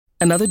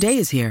Another day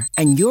is here,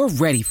 and you're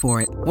ready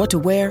for it. What to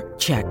wear?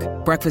 Check.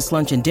 Breakfast,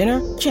 lunch, and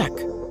dinner? Check.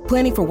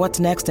 Planning for what's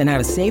next and how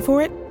to save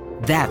for it?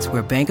 That's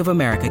where Bank of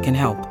America can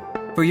help.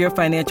 For your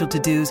financial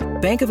to-dos,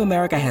 Bank of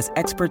America has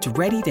experts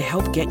ready to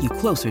help get you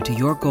closer to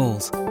your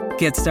goals.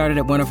 Get started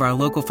at one of our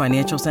local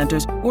financial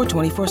centers or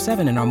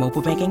 24/7 in our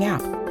mobile banking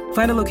app.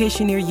 Find a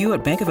location near you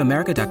at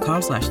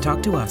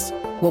bankofamerica.com/talktous.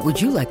 What would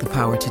you like the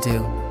power to do?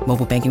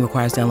 Mobile banking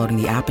requires downloading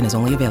the app and is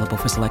only available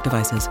for select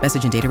devices.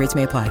 Message and data rates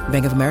may apply.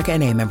 Bank of America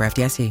N.A., member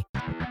FDIC.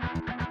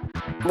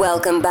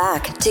 Welcome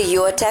back to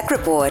Your Tech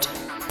Report.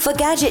 For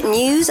gadget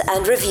news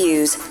and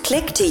reviews,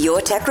 click to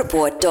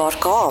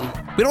yourtechreport.com.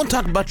 We don't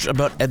talk much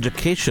about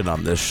education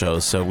on this show,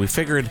 so we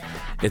figured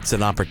it's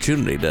an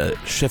opportunity to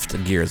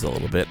shift gears a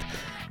little bit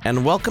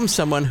and welcome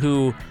someone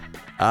who,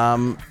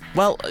 Elka,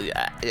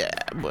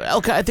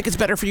 I think it's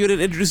better for you to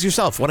introduce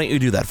yourself. Why don't you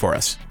do that for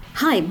us?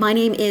 Hi, my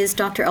name is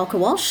Dr. Elka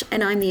Walsh,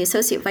 and I'm the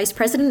Associate Vice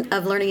President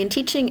of Learning and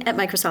Teaching at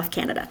Microsoft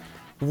Canada.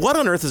 What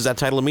on earth does that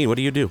title mean? What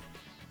do you do?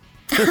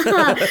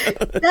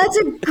 That's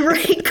a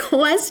great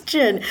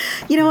question.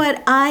 You know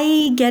what?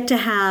 I get to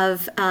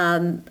have,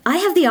 I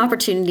have the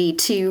opportunity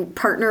to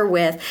partner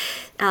with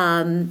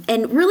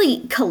and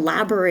really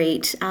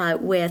collaborate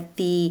with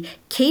the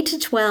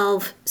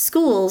K-12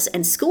 schools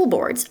and school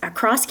boards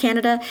across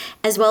Canada,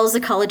 as well as the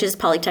colleges,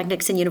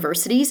 polytechnics, and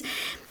universities,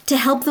 to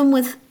help them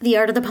with the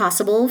art of the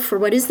possible for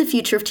what is the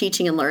future of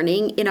teaching and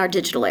learning in our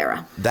digital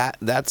era.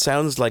 That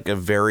sounds like a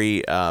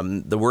very,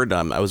 the word,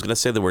 I was going to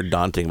say the word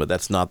daunting, but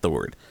that's not the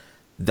word.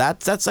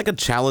 That's like a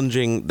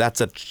challenging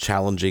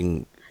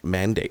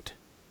mandate.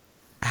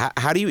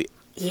 How do you?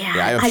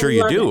 Yeah, I'm sure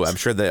you do. It. I'm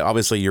sure that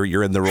obviously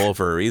you're in the role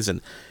for a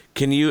reason.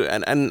 Can you?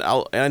 And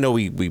I know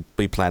we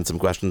planned some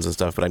questions and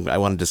stuff, but I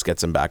want to just get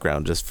some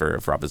background just for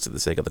obviously the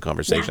sake of the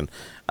conversation.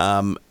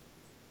 Yeah.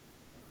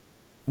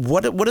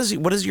 What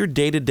does your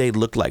day-to-day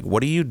look like?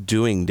 What are you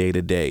doing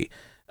day-to-day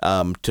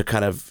to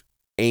kind of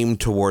aim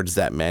towards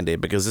that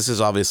mandate? Because this is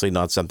obviously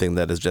not something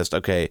that is just,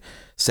 okay,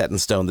 set in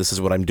stone, this is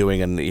what I'm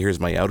doing and here's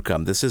my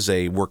outcome. This is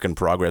a work in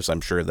progress,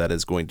 I'm sure, that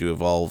is going to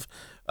evolve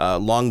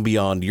long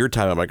beyond your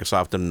time at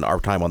Microsoft and our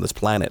time on this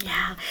planet.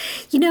 Yeah.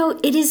 You know,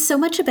 it is so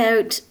much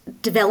about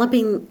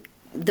developing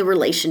the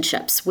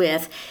relationships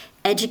with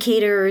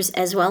educators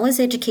as well as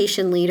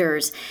education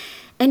leaders,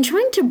 and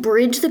trying to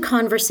bridge the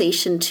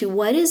conversation to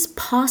what is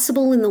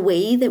possible in the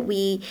way that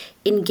we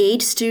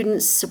engage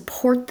students,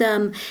 support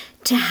them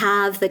to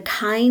have the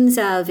kinds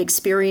of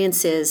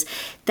experiences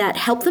that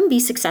help them be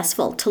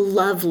successful, to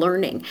love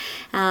learning.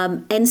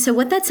 And so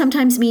what that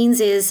sometimes means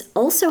is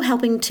also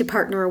helping to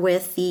partner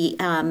with the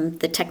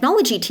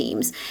technology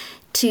teams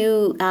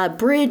to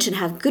bridge and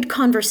have good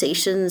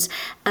conversations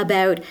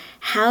about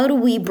how do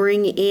we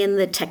bring in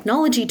the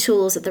technology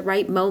tools at the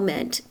right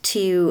moment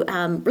to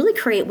really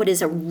create what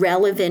is a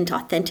relevant,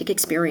 authentic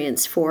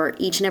experience for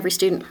each and every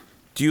student.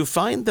 Do you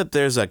find that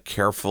there's a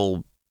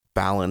careful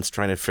balance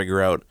trying to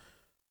figure out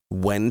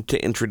when to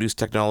introduce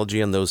technology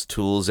and those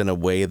tools in a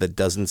way that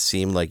doesn't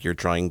seem like you're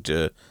trying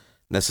to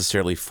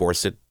necessarily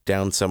force it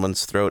down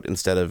someone's throat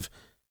instead of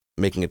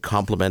making it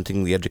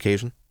complementing the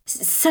education?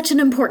 Such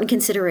an important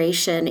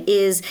consideration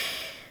is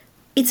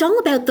it's all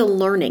about the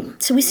learning.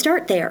 So we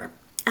start there.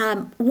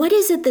 What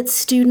is it that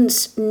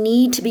students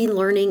need to be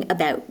learning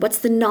about? What's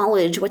the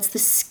knowledge? What's the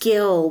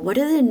skill? What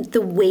are the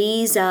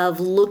ways of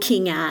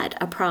looking at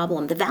a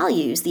problem, the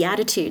values, the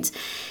attitudes?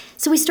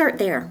 So we start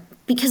there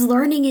because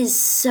learning is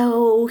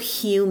so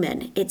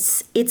human.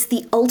 It's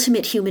the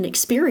ultimate human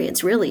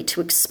experience, really,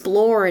 to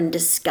explore and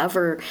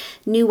discover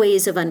new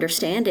ways of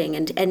understanding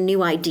and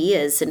new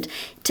ideas and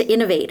to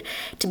innovate,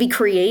 to be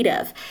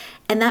creative.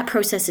 And that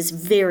process is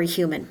very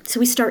human. So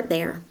we start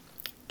there.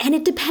 And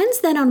it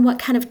depends then on what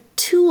kind of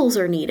tools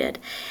are needed.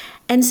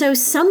 And so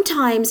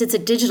sometimes it's a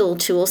digital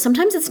tool,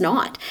 sometimes it's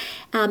not.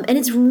 And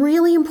it's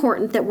really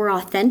important that we're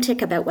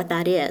authentic about what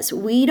that is.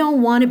 We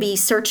don't want to be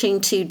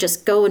searching to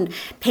just go and,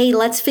 hey,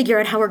 let's figure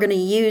out how we're going to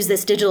use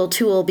this digital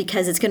tool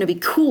because it's going to be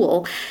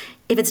cool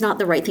if it's not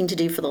the right thing to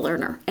do for the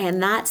learner.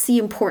 And that's the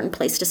important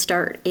place to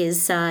start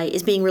is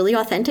being really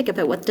authentic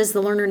about what does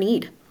the learner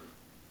need.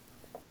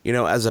 You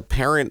know, as a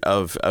parent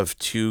of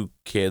two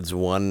kids,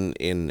 one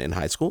in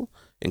high school,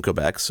 in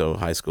Quebec, so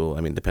high school,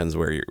 I mean, depends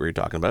where you're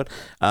talking about,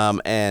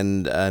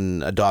 and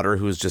a daughter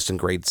who's just in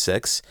grade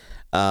 6,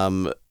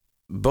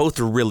 both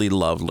really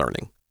love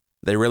learning.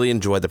 They really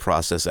enjoy the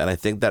process, and I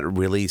think that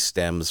really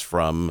stems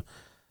from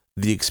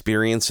the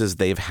experiences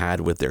they've had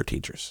with their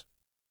teachers.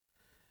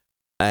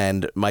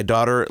 And my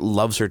daughter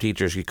loves her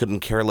teachers. She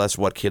couldn't care less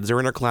what kids are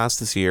in her class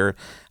this year,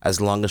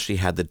 as long as she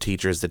had the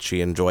teachers that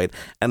she enjoyed.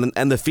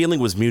 And the feeling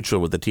was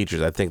mutual with the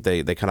teachers. I think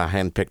they kind of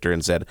handpicked her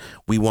and said,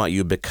 we want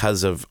you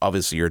because of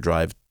obviously your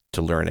drive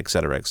to learn, et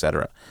cetera, et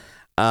cetera.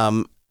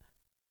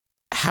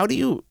 How do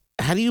you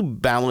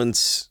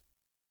balance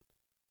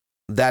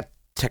that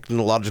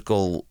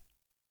technological,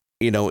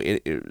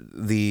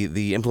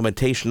 the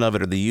implementation of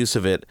it or the use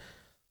of it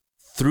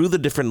through the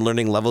different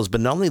learning levels,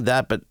 but not only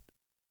that, but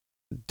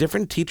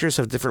different teachers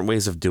have different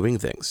ways of doing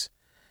things.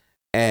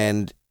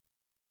 And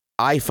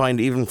I find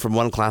even from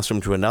one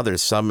classroom to another,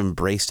 some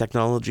embrace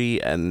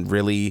technology and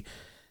really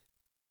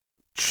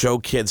show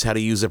kids how to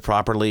use it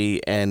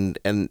properly and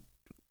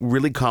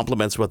really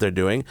complements what they're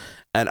doing.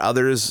 And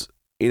others,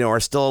 are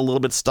still a little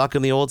bit stuck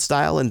in the old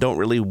style and don't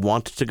really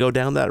want to go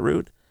down that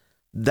route.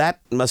 That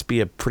must be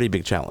a pretty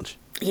big challenge.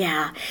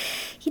 Yeah.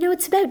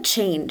 It's about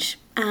change.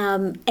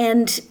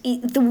 And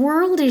the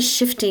world is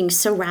shifting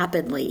so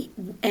rapidly.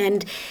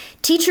 And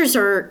teachers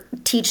are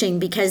teaching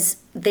because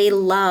they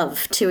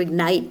love to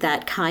ignite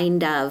that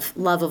kind of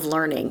love of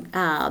learning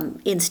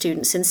in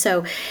students. And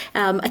so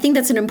I think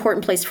that's an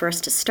important place for us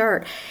to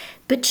start.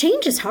 But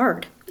change is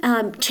hard.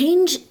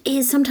 Change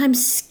is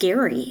sometimes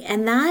scary.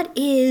 And that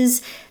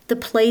is the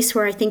place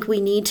where I think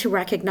we need to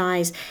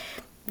recognize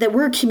that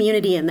we're a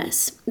community in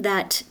this,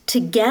 that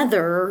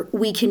together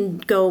we can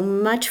go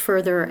much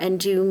further and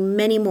do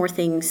many more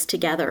things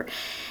together.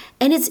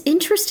 And it's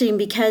interesting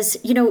because,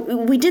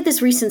 we did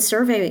this recent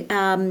survey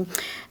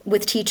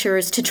with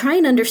teachers to try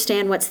and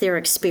understand what's their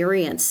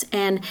experience.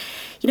 And,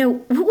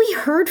 what we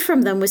heard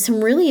from them was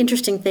some really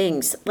interesting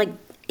things.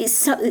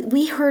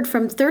 We heard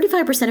from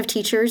 35% of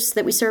teachers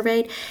that we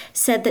surveyed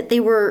said that they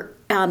were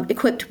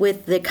equipped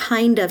with the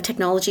kind of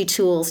technology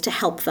tools to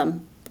help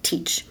them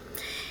teach.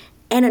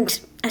 And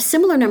a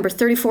similar number,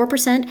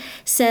 34%,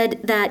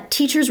 said that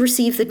teachers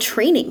receive the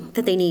training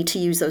that they need to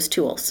use those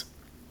tools.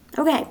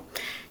 Okay,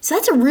 so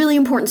that's a really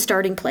important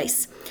starting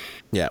place.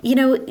 Yeah.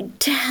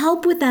 To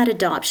help with that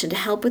adoption, to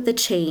help with the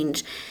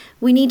change,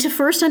 we need to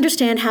first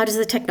understand how does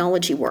the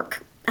technology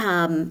work.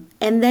 And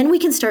then we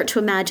can start to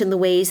imagine the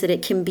ways that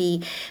it can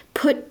be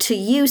put to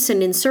use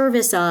and in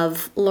service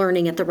of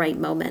learning at the right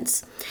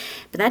moments.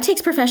 But that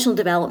takes professional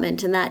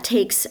development, and that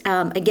takes,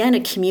 again,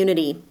 a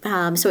community.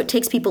 So it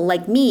takes people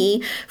like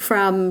me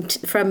from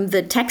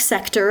the tech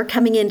sector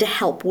coming in to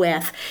help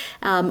with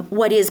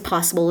what is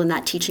possible in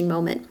that teaching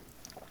moment.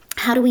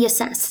 How do we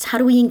assess? How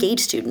do we engage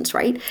students,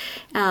 right?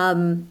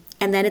 And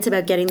then it's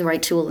about getting the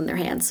right tool in their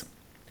hands.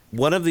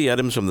 One of the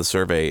items from the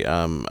survey,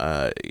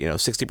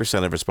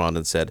 60% of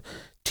respondents said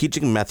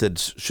teaching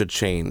methods should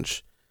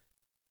change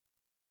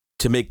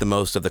to make the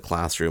most of the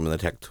classroom and the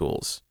tech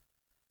tools.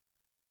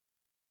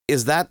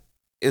 Is that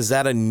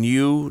a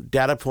new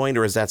data point,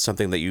 or is that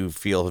something that you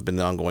feel have been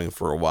ongoing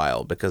for a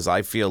while? Because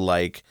I feel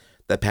like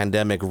the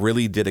pandemic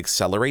really did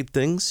accelerate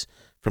things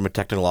from a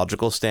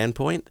technological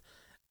standpoint.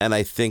 And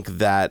I think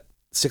that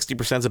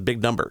 60% is a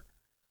big number.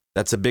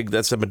 That's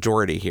a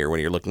majority here when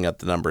you're looking at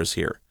the numbers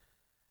here.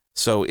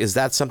 So is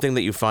that something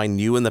that you find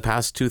new in the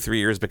past 2-3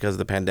 years because of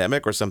the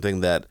pandemic, or something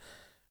that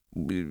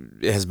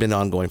has been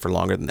ongoing for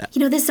longer than that?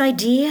 This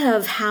idea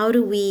of how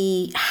do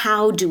we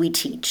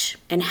teach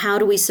and how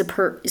do we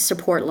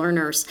support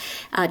learners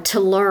to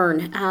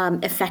learn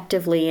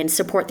effectively and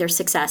support their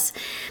success.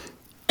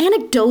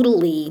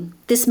 Anecdotally,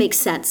 this makes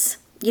sense.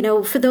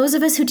 For those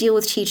of us who deal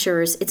with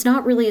teachers, it's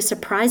not really a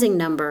surprising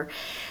number.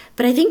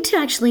 But I think to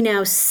actually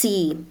now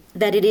see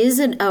that it is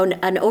an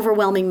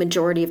overwhelming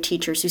majority of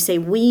teachers who say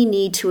we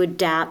need to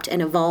adapt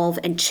and evolve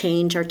and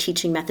change our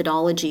teaching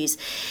methodologies,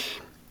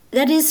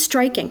 that is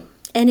striking.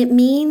 And it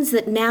means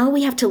that now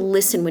we have to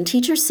listen. When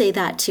teachers say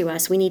that to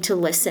us, we need to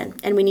listen.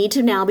 And we need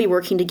to now be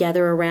working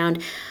together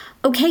around,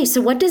 okay, so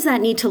what does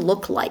that need to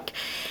look like?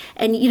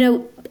 And,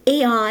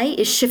 AI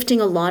is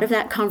shifting a lot of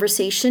that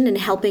conversation and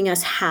helping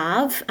us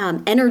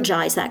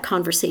energize that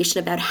conversation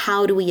about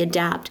how do we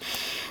adapt.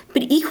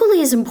 But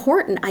equally as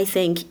important, I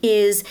think,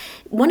 is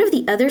one of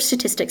the other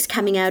statistics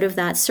coming out of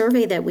that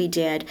survey that we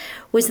did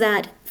was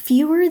that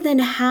fewer than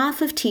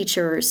half of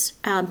teachers,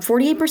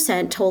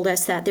 48%, told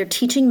us that their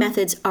teaching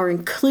methods are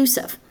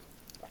inclusive.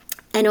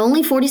 And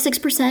only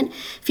 46%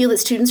 feel that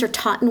students are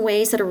taught in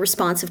ways that are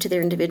responsive to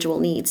their individual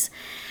needs.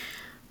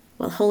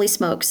 Well, holy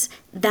smokes,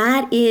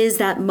 that is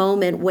that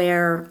moment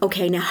where,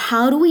 okay, now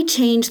how do we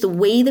change the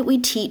way that we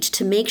teach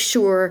to make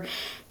sure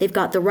they've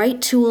got the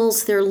right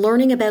tools, they're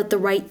learning about the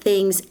right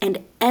things,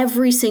 and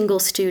every single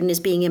student is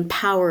being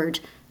empowered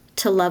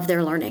to love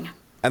their learning.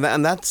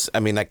 And that's,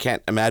 I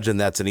can't imagine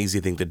that's an easy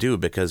thing to do,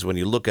 because when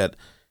you look at,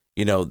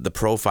 the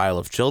profile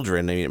of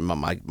children,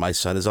 my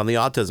son is on the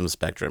autism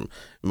spectrum.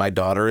 My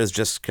daughter is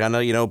just kind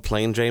of,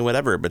 plain Jane,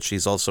 whatever, but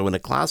she's also in a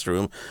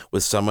classroom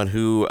with someone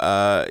who,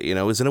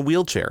 is in a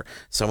wheelchair,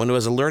 someone who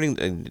has a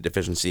learning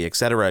deficiency, et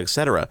cetera, et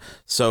cetera.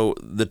 So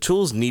the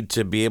tools need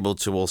to be able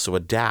to also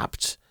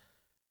adapt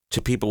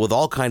to people with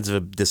all kinds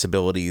of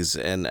disabilities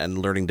and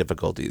learning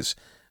difficulties.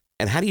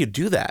 And how do you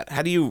do that?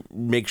 How do you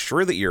make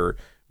sure that you're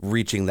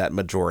reaching that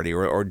majority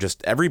or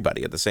just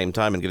everybody at the same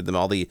time and give them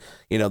all the,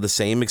 the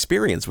same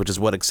experience, which is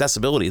what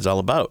accessibility is all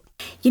about?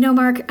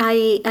 Mark,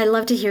 I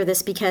love to hear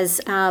this because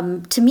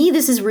to me,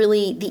 this is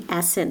really the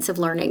essence of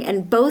learning.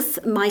 And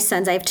both my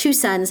sons, I have two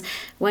sons,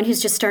 one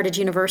who's just started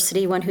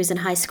university, one who's in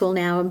high school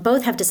now, and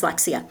both have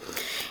dyslexia.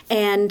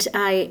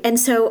 And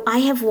so I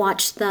have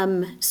watched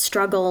them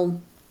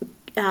struggle,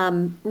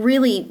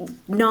 really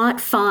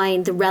not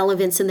find the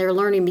relevance in their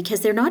learning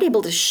because they're not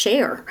able to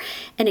share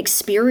and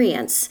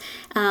experience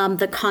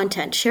the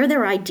content, share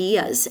their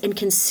ideas, and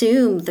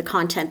consume the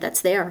content that's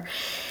there.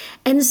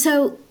 And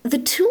so the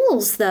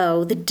tools,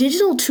 though, the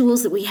digital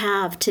tools that we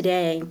have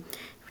today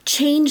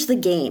change the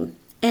game.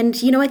 And,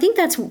 I think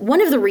that's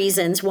one of the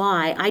reasons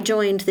why I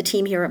joined the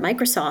team here at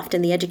Microsoft,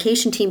 and the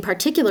education team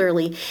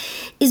particularly,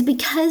 is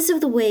because of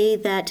the way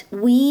that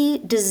we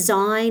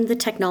design the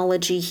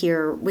technology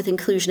here with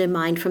inclusion in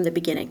mind from the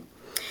beginning.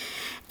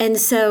 And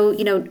so,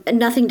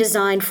 nothing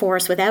designed for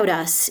us without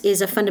us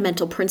is a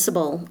fundamental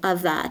principle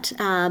of that.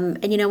 And,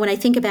 when I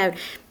think about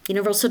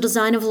universal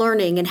design of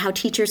learning and how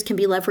teachers can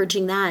be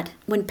leveraging that,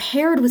 when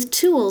paired with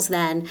tools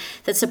then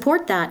that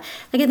support that,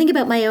 like I think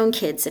about my own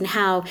kids and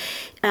how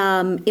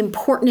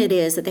important it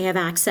is that they have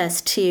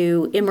access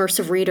to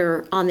immersive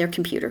reader on their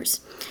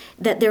computers.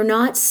 That they're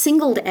not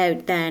singled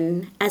out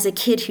then as a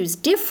kid who's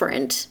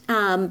different,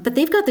 but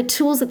they've got the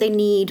tools that they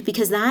need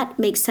because that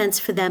makes sense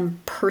for them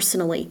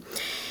personally.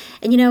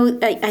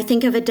 And, I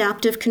think of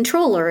adaptive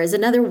controller as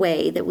another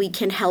way that we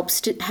can help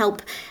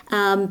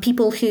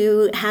people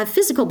who have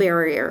physical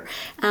barrier.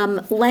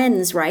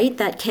 Lens, right,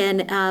 that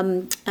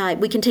can,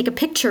 we can take a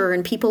picture,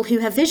 and people who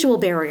have visual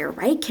barrier,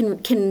 right,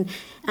 can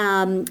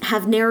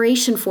have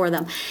narration for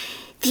them.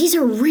 These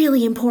are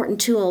really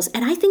important tools.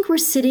 And I think we're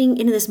sitting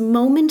in this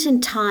moment in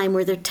time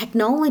where the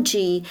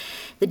technology,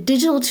 the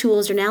digital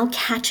tools are now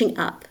catching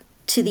up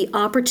to the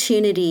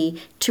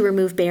opportunity to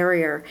remove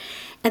barrier.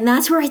 And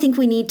that's where I think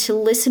we need to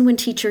listen when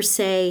teachers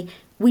say,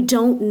 we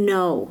don't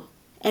know.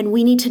 And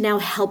we need to now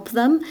help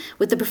them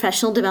with the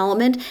professional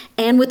development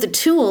and with the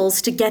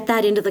tools to get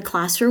that into the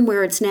classroom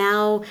where it's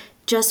now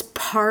just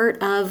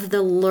part of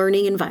the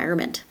learning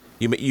environment.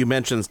 You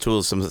mentioned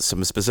tools,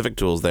 some specific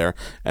tools there,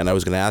 and I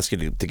was going to ask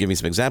you to give me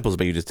some examples,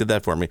 but you just did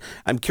that for me.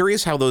 I'm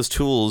curious how those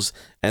tools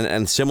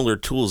and similar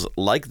tools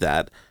like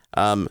that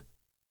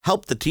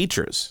help the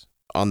teachers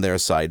on their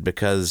side,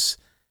 because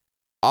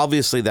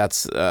obviously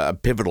that's a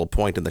pivotal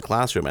point in the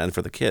classroom and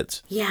for the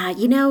kids. Yeah,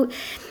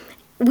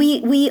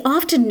 we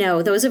often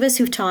know, those of us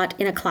who've taught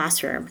in a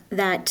classroom,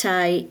 that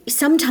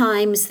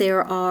sometimes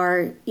there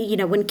are,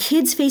 when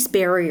kids face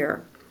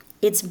barrier,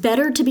 it's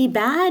better to be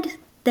bad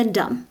than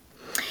dumb.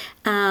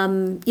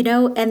 And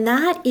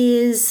that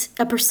is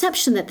a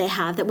perception that they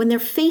have, that when they're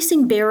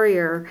facing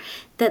barrier,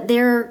 that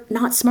they're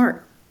not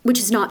smart, which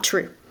is not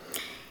true.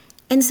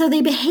 And so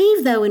they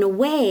behave, though, in a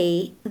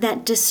way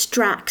that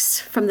distracts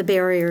from the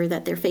barrier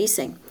that they're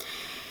facing.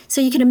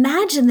 So you can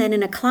imagine then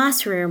in a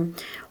classroom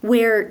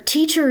where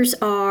teachers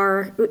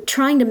are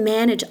trying to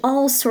manage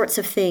all sorts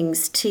of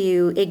things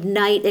to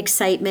ignite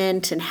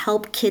excitement and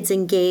help kids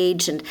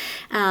engage and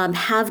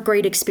have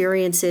great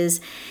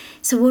experiences.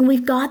 So when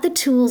we've got the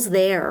tools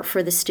there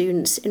for the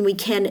students, and we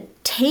can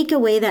take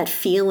away that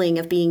feeling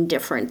of being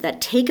different,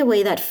 that take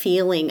away that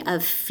feeling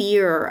of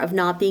fear of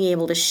not being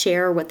able to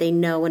share what they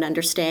know and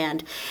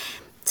understand,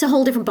 it's a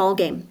whole different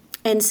ballgame.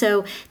 And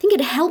so I think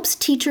it helps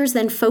teachers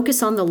then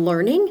focus on the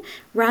learning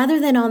rather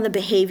than on the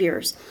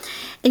behaviors.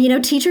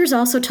 And, teachers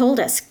also told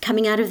us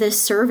coming out of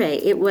this survey,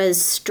 it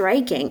was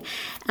striking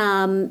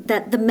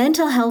that the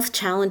mental health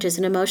challenges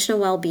and emotional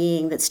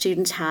well-being that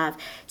students have,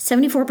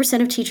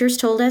 74% of teachers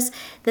told us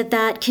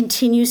that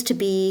continues to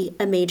be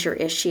a major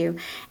issue.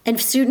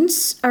 And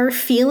students are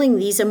feeling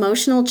these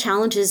emotional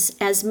challenges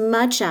as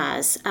much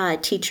as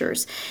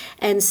teachers.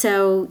 And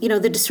so,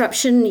 the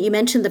disruption, you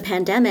mentioned the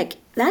pandemic,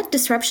 that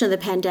disruption of the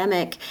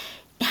pandemic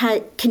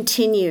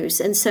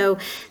continues. And so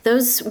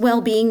those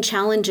well-being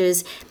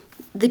challenges,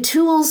 the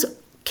tools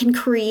can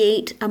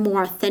create a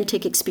more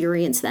authentic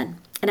experience then.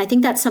 And I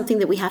think that's something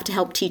that we have to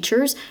help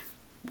teachers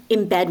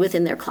embed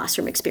within their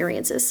classroom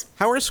experiences.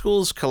 How are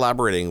schools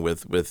collaborating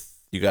with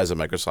you guys at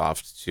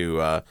Microsoft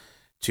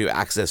to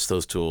access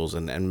those tools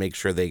and make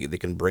sure they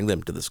can bring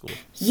them to the school?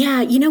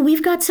 Yeah,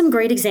 we've got some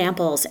great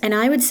examples. And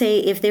I would say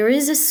if there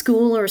is a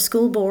school or a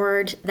school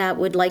board that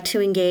would like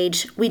to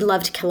engage, we'd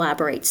love to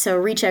collaborate. So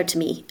reach out to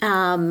me.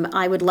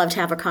 I would love to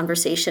have a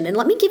conversation. And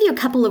let me give you a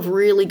couple of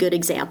really good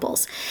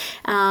examples.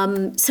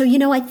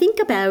 I think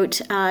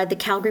about the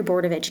Calgary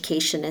Board of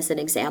Education as an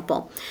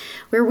example,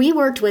 where we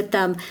worked with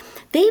them.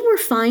 They were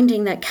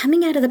finding that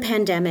coming out of the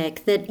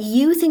pandemic, that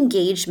youth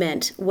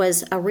engagement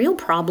was a real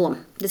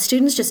problem. The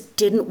students just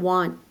didn't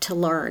want to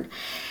learn.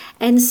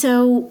 And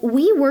so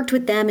we worked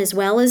with them as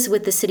well as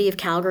with the City of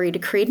Calgary to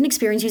create an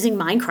experience using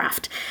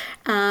Minecraft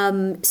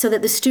so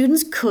that the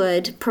students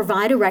could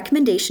provide a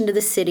recommendation to the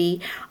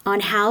city on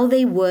how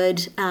they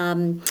would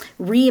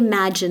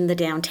reimagine the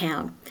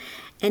downtown.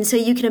 And so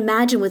you can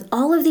imagine with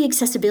all of the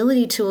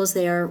accessibility tools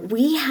there,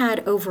 we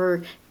had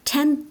over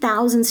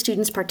 10,000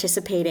 students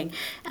participating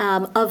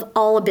of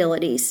all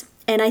abilities.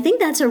 And I think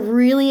that's a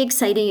really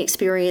exciting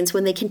experience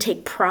when they can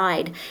take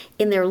pride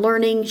in their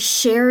learning,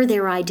 share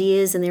their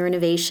ideas and their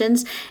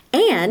innovations,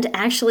 and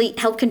actually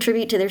help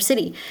contribute to their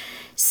city.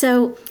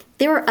 So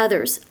there are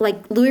others,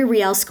 like Louis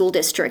Riel School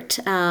District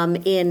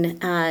in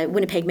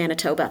Winnipeg,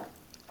 Manitoba.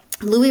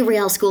 Louis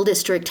Riel School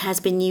District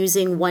has been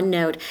using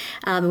OneNote.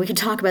 We can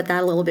talk about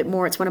that a little bit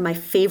more. It's one of my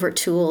favorite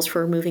tools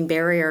for removing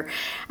barrier.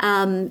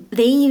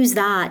 They use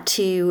that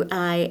to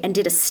and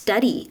did a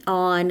study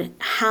on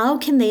how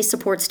can they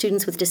support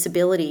students with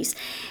disabilities,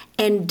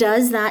 and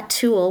does that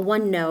tool,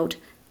 OneNote,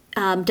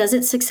 Does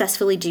it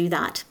successfully do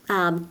that?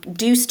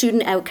 Do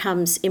student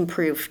outcomes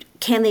improve?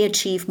 Can they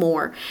achieve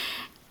more?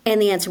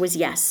 And the answer was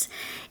yes.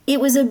 It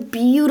was a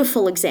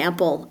beautiful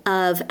example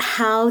of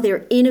how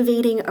they're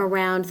innovating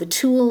around the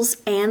tools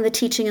and the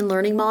teaching and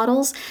learning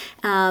models,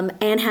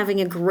 and having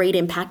a great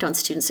impact on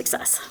student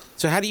success.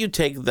 So how do you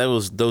take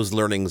those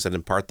learnings and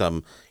impart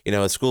them?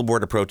 A school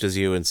board approaches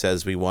you and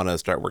says, we want to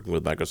start working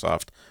with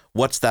Microsoft.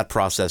 What's that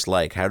process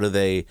like? How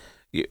do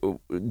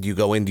you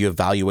go in, do you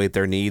evaluate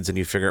their needs and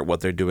you figure out what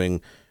they're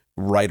doing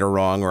right or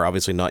wrong, or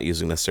obviously not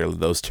using necessarily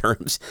those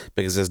terms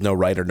because there's no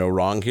right or no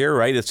wrong here,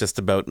 right? It's just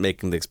about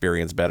making the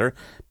experience better.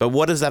 But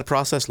what is that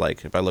process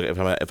like if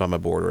I'm a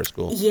board or a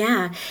school?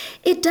 Yeah,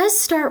 it does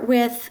start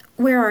with,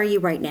 where are you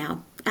right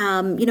now?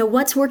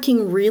 What's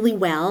working really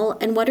well,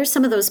 and what are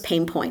some of those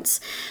pain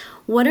points?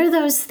 What are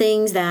those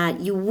things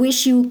that you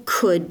wish you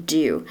could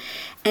do?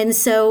 And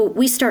so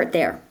we start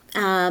there.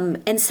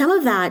 And some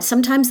of that,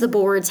 sometimes the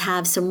boards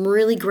have some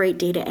really great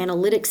data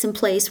analytics in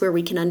place where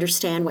we can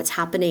understand what's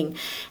happening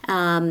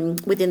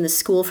within the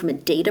school from a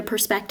data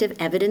perspective,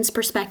 evidence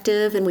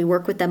perspective, and we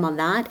work with them on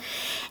that.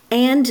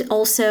 And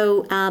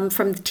also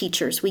from the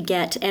teachers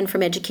and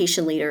from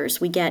education leaders,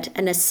 we get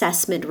an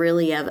assessment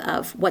really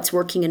of what's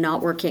working and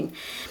not working.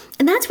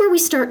 And that's where we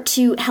start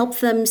to help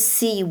them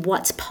see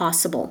what's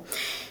possible.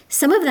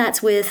 Some of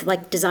that's with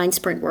design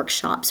sprint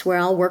workshops where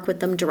I'll work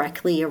with them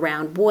directly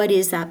around what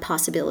is that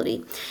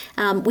possibility.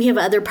 We have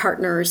other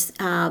partners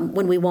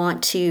when we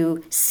want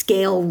to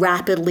scale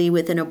rapidly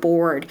within a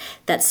board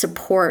that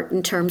support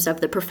in terms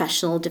of the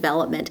professional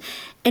development.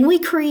 And we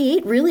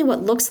create really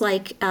what looks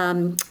like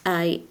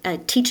a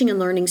teaching and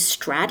learning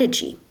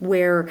strategy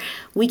where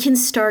we can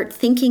start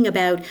thinking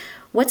about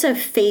what's a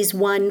phase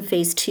 1,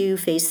 phase 2,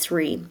 phase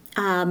 3.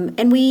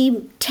 And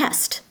we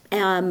test.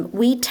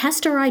 We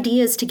test our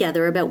ideas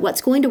together about what's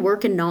going to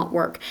work and not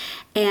work.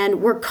 And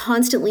we're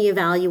constantly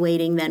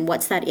evaluating then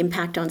what's that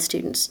impact on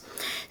students.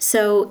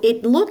 So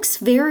it looks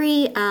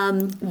very,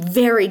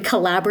 very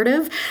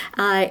collaborative,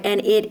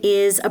 and it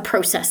is a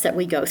process that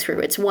we go through.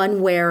 It's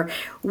one where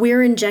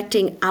we're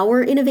injecting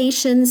our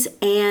innovations,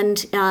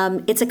 and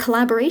it's a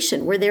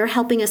collaboration where they're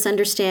helping us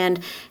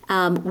understand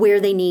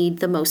where they need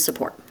the most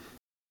support.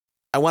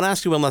 I want to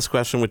ask you one last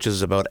question, which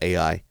is about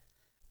AI.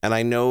 And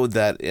I know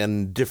that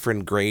in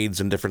different grades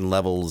and different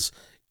levels,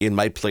 it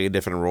might play a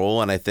different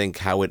role. And I think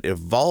how it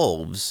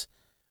evolves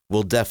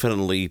will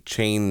definitely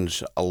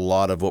change a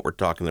lot of what we're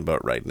talking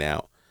about right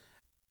now.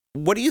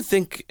 What do you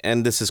think,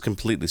 and this is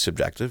completely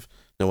subjective,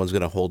 no one's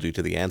going to hold you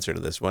to the answer to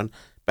this one,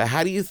 but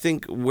how do you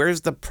think,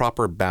 where's the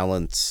proper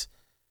balance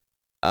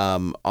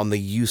on the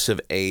use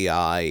of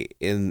AI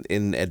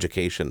in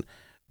education?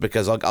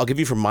 Because I'll give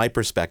you from my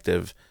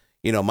perspective,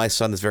 my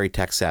son is very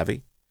tech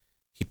savvy.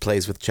 He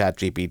plays with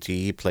ChatGPT.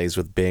 He plays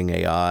with Bing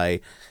AI.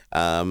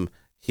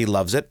 He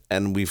loves it,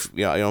 and we've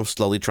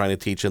slowly trying to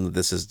teach him that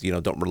this is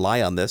don't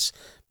rely on this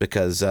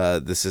because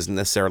this isn't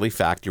necessarily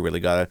fact. You really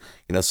gotta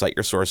cite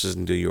your sources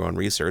and do your own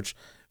research.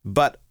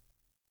 But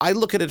I don't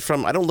look at it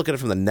from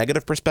the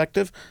negative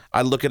perspective.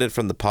 I look at it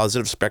from the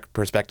positive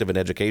perspective in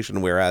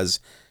education.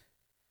 Whereas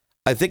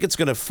I think it's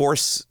going to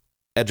force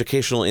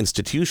educational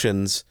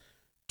institutions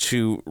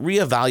to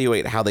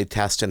reevaluate how they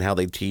test and how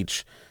they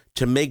teach,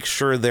 to make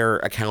sure they're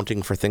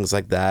accounting for things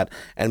like that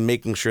and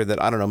making sure that,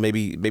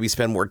 maybe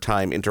spend more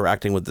time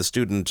interacting with the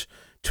student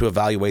to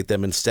evaluate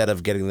them instead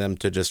of getting them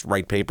to just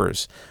write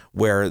papers,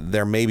 where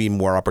there may be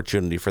more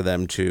opportunity for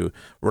them to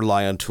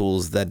rely on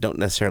tools that don't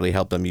necessarily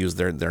help them use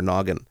their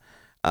noggin.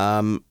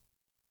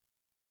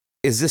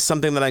 Is this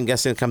something that I'm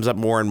guessing comes up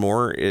more and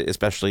more,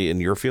 especially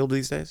in your field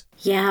these days?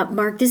 Yeah,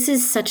 Mark, this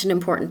is such an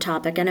important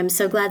topic, and I'm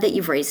so glad that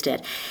you've raised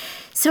it.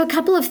 So a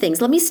couple of things.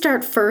 Let me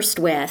start first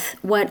with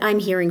what I'm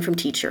hearing from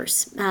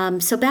teachers.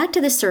 So back to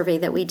the survey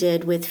that we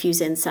did with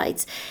Fuse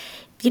Insights.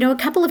 A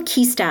couple of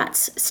key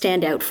stats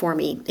stand out for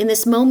me in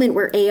this moment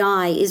where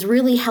AI is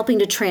really helping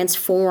to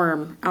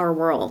transform our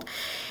world.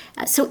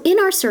 So in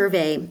our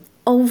survey,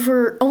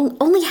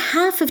 only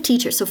half of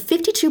teachers, so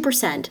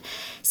 52%,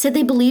 said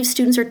they believe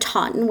students are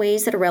taught in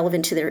ways that are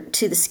relevant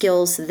to the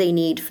skills that they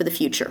need for the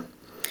future.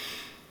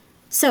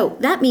 So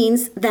that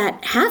means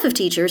that half of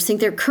teachers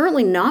think they're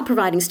currently not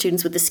providing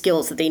students with the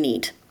skills that they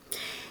need.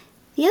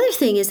 The other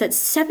thing is that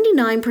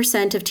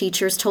 79% of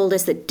teachers told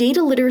us that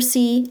data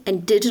literacy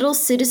and digital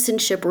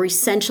citizenship were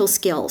essential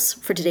skills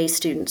for today's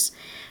students.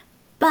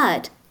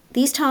 But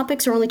these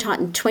topics are only taught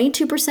in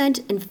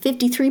 22% and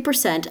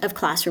 53% of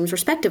classrooms,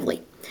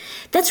 respectively.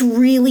 That's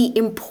really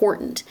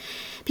important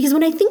because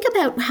when I think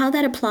about how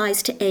that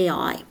applies to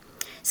AI,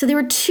 so there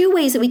are two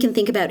ways that we can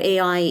think about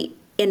AI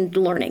in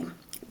learning.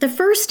 The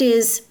first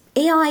is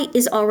AI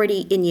is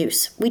already in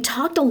use. We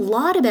talked a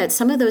lot about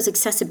some of those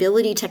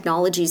accessibility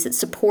technologies that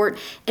support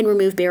and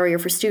remove barrier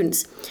for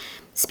students.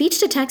 Speech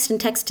to text and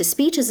text to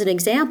speech, as an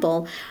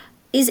example,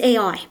 is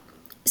AI.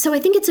 So I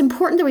think it's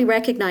important that we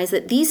recognize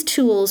that these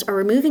tools are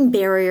removing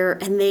barrier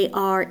and they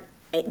are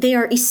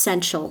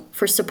essential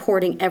for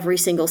supporting every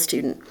single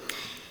student.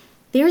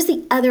 There's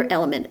the other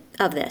element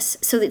of this.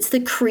 So it's the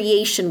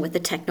creation with the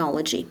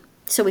technology.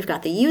 So we've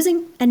got the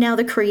using and now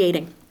the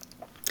creating.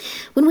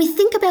 When we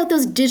think about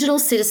those digital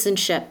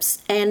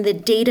citizenships and the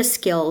data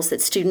skills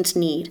that students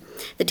need,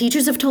 the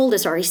teachers have told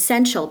us are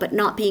essential but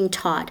not being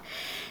taught,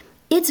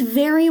 it's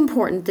very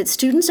important that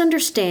students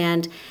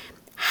understand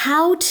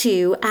how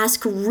to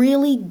ask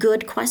really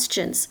good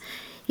questions.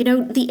 You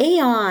know, the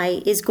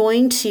AI is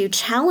going to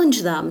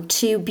challenge them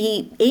to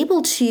be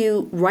able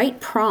to write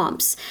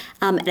prompts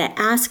and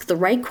ask the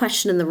right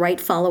question and the right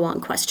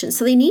follow-on questions.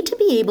 So they need to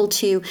be able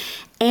to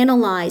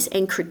analyze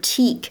and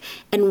critique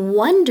and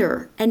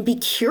wonder and be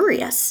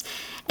curious.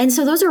 And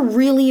so those are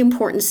really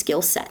important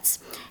skill sets.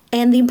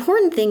 And the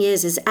important thing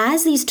is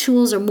as these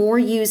tools are more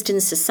used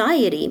in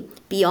society,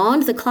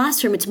 beyond the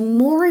classroom, it's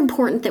more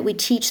important that we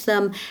teach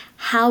them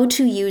how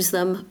to use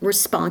them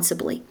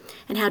responsibly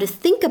and how to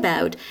think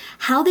about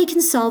how they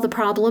can solve the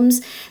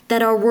problems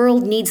that our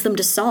world needs them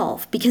to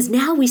solve. Because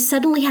now we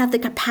suddenly have the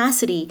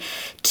capacity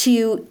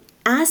to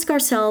ask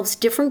ourselves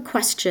different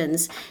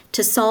questions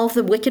to solve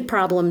the wicked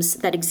problems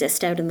that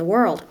exist out in the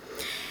world.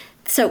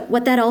 So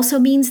what that also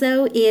means,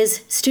 though,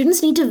 is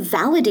students need to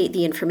validate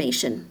the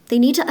information. They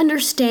need to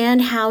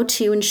understand how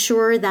to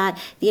ensure that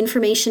the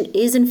information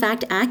is, in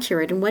fact,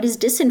 accurate and what is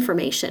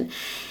disinformation.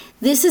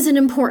 This is an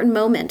important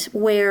moment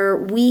where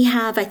we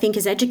have, I think,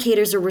 as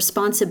educators, a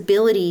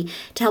responsibility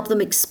to help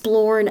them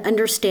explore and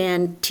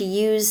understand, to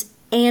use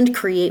and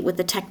create with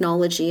the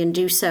technology and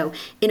do so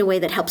in a way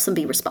that helps them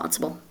be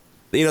responsible.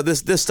 You know,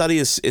 this study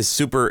is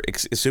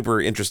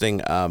super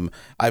interesting.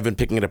 I've been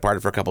picking it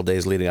apart for a couple of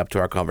days leading up to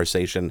our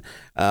conversation.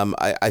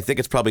 I think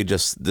it's probably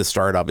just the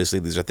start. Obviously,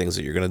 these are things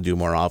that you're going to do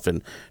more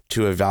often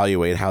to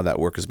evaluate how that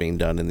work is being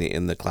done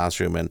in the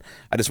classroom. And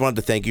I just wanted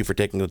to thank you for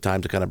taking the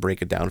time to kind of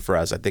break it down for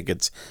us. I think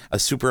it's a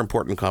super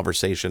important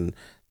conversation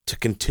to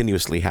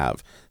continuously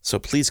have. So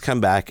please come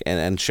back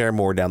and share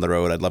more down the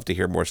road. I'd love to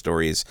hear more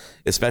stories,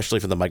 especially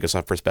from the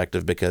Microsoft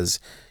perspective, because,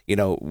 you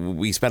know,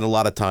 we spend a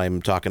lot of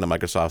time talking to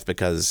Microsoft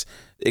because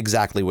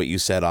exactly what you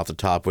said off the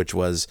top, which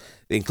was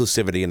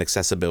inclusivity and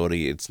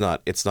accessibility. It's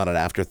not an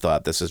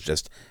afterthought. This is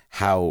just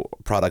how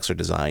products are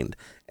designed.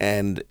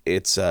 And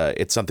it's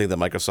something that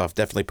Microsoft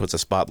definitely puts a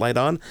spotlight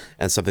on,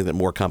 and something that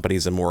more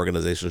companies and more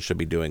organizations should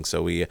be doing.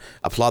 So we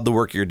applaud the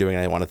work you're doing,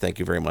 and I want to thank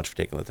you very much for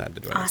taking the time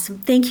to join us. Awesome.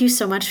 Thank you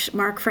so much,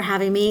 Mark, for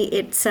having me.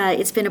 It's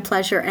been a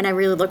pleasure, and I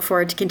really look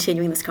forward to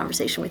continuing this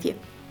conversation with you.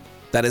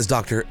 That is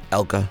Dr.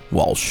 Elka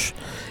Walsh.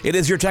 It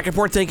is Your Tech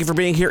Report. Thank you for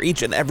being here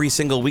each and every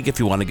single week. If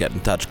you want to get in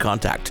touch,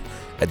 contact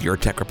at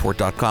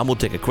yourtechreport.com. We'll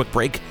take a quick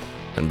break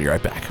and be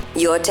right back.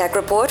 Your Tech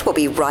Report will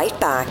be right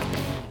back.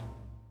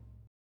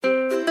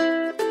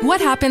 What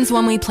happens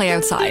when we play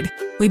outside?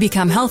 We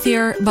become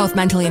healthier, both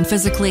mentally and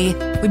physically.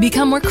 We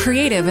become more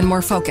creative and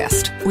more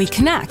focused. We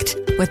connect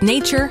with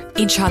nature,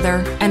 each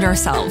other, and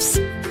ourselves.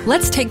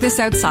 Let's Take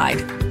This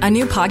Outside, a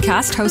new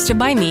podcast hosted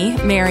by me,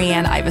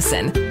 Marianne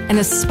Iveson, an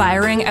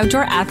aspiring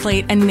outdoor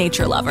athlete and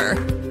nature lover.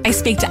 I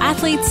speak to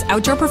athletes,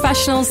 outdoor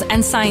professionals,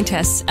 and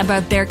scientists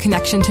about their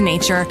connection to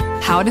nature,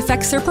 how it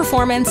affects their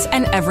performance,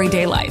 and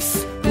everyday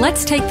life.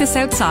 Let's Take This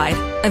Outside,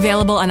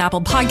 available on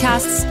Apple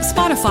Podcasts,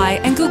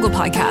 Spotify, and Google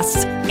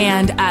Podcasts,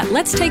 and at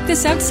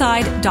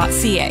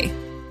letstakethisoutside.ca.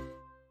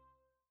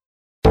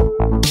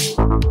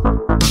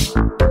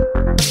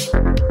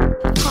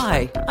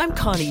 Hi, I'm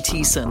Connie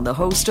Thiessen, the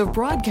host of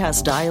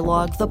Broadcast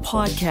Dialogue, the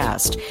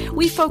podcast.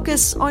 We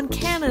focus on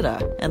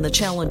Canada and the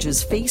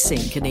challenges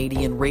facing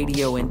Canadian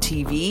radio and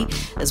TV,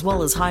 as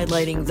well as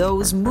highlighting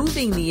those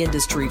moving the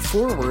industry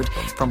forward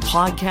from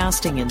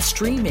podcasting and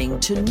streaming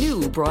to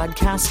new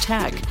broadcast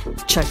tech.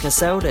 Check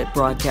us out at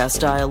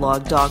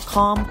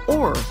broadcastdialogue.com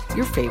or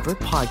your favorite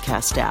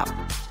podcast app.